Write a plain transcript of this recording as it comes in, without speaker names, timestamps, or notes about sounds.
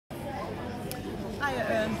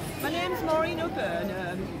Hi, my name's Maureen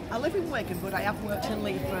O'Byrne. I live in Wigan, but I have worked in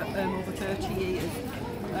Leith for over 30 years.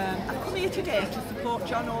 I've come here today to support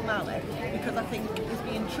John O'Malley because I think he's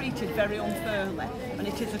being treated very unfairly, and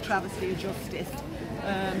it is a travesty of justice.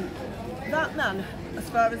 That man, as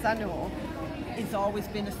far as I know, he's always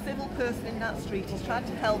been a civil person in that street. He's tried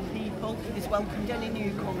to help people, he's welcomed any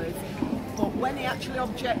newcomers, but when he actually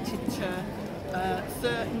objected to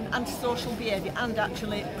certain antisocial behaviour and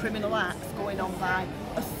actually criminal acts going on by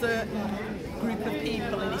a certain group of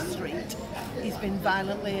people in his street, he's been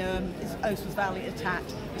violently, his house was violently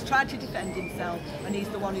attacked. He's tried to defend himself, and he's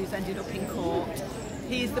the one who's ended up in court.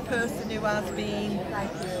 He's the person who has been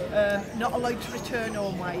not allowed to return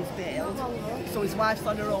home while he's bailed, so his wife's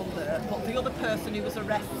on her own there. But the other person who was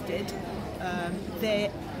arrested, they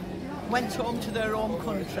went home to their home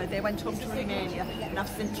country, they went home to Romania and have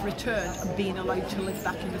since returned and been allowed to live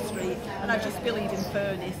back in the street. And I just believe in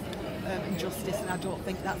fairness and justice, and I don't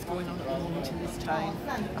think that's going on at the moment in this town.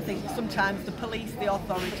 I think sometimes the police, the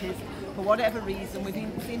authorities, for whatever reason, we've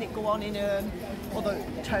even seen it go on in other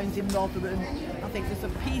towns in Rotherham. I think there's a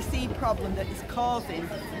PC problem that is causing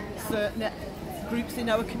certain groups in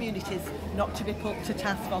our communities not to be put to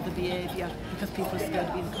task for the behaviour because people are scared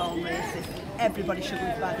of being called racist. Everybody should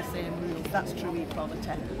live by the same rules. That's true equality,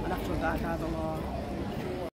 and have to abide by the law.